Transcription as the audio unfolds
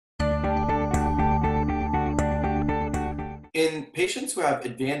In patients who have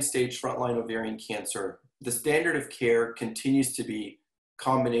advanced stage frontline ovarian cancer, the standard of care continues to be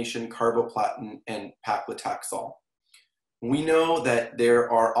combination carboplatin and paclitaxel. We know that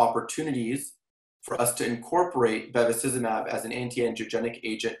there are opportunities for us to incorporate bevacizumab as an anti-angiogenic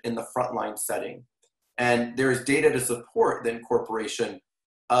agent in the frontline setting. And there is data to support the incorporation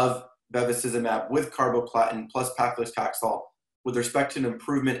of bevacizumab with carboplatin plus paclitaxel with respect to an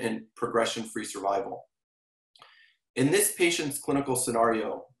improvement in progression-free survival. In this patient's clinical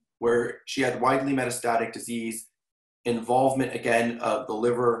scenario, where she had widely metastatic disease, involvement again of the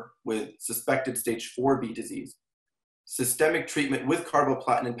liver with suspected stage 4B disease, systemic treatment with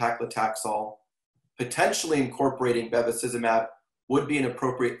carboplatin and paclitaxel, potentially incorporating bevacizumab would be an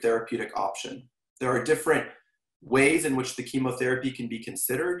appropriate therapeutic option. There are different ways in which the chemotherapy can be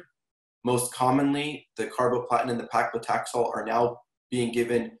considered. Most commonly, the carboplatin and the paclitaxel are now being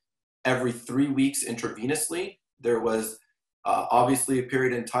given every 3 weeks intravenously. There was obviously a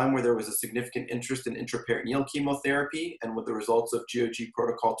period in time where there was a significant interest in intraperitoneal chemotherapy, and with the results of GOG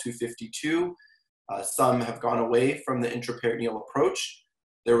Protocol 252, some have gone away from the intraperitoneal approach.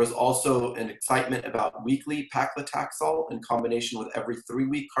 There was also an excitement about weekly paclitaxel in combination with every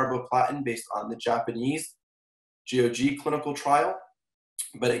 3-week carboplatin based on the Japanese GOG clinical trial.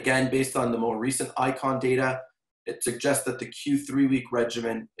 But again, based on the more recent ICON data, it suggests that the Q3-week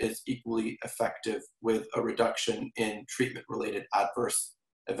regimen is equally effective with a reduction in treatment-related adverse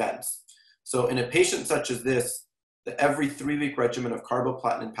events. So in a patient such as this, the every 3-week regimen of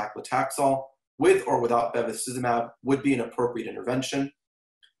carboplatin and paclitaxel with or without bevacizumab would be an appropriate intervention.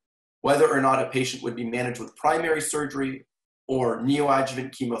 Whether or not a patient would be managed with primary surgery or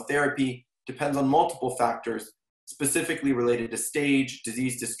neoadjuvant chemotherapy depends on multiple factors, specifically related to stage,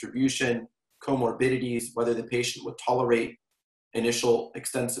 disease distribution, comorbidities, whether the patient would tolerate initial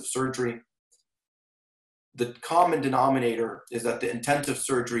extensive surgery. The common denominator is that the intent of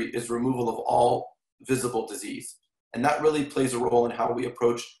surgery is removal of all visible disease. And that really plays a role in how we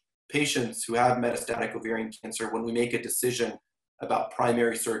approach patients who have metastatic ovarian cancer when we make a decision about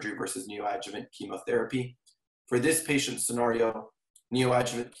primary surgery versus neoadjuvant chemotherapy. For this patient scenario,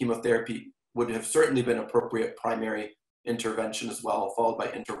 neoadjuvant chemotherapy would have certainly been appropriate primary intervention as well, followed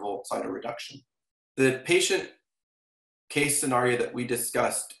by interval cytoreduction. The patient case scenario that we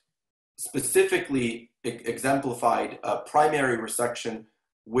discussed specifically exemplified a primary resection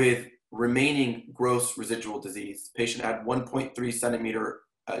with remaining gross residual disease. The patient had 1.3 centimeter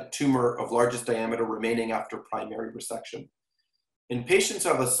tumor of largest diameter remaining after primary resection. In patients who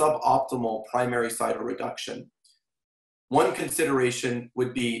have a suboptimal primary cytoreduction, one consideration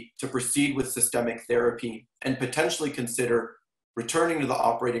would be to proceed with systemic therapy and potentially consider returning to the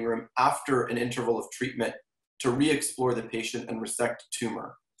operating room after an interval of treatment to re-explore the patient and resect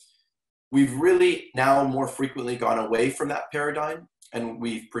tumor. We've really now more frequently gone away from that paradigm, and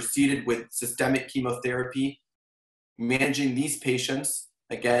we've proceeded with systemic chemotherapy, managing these patients,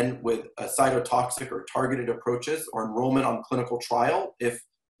 again, with a cytotoxic or targeted approaches or enrollment on clinical trial if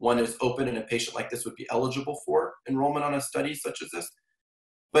one is open and a patient like this would be eligible for enrollment on a study such as this.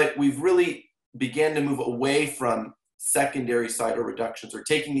 But we've really began to move away from secondary cytoreductions or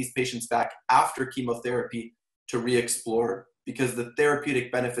taking these patients back after chemotherapy to re-explore because the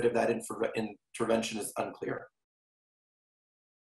therapeutic benefit of that intervention is unclear.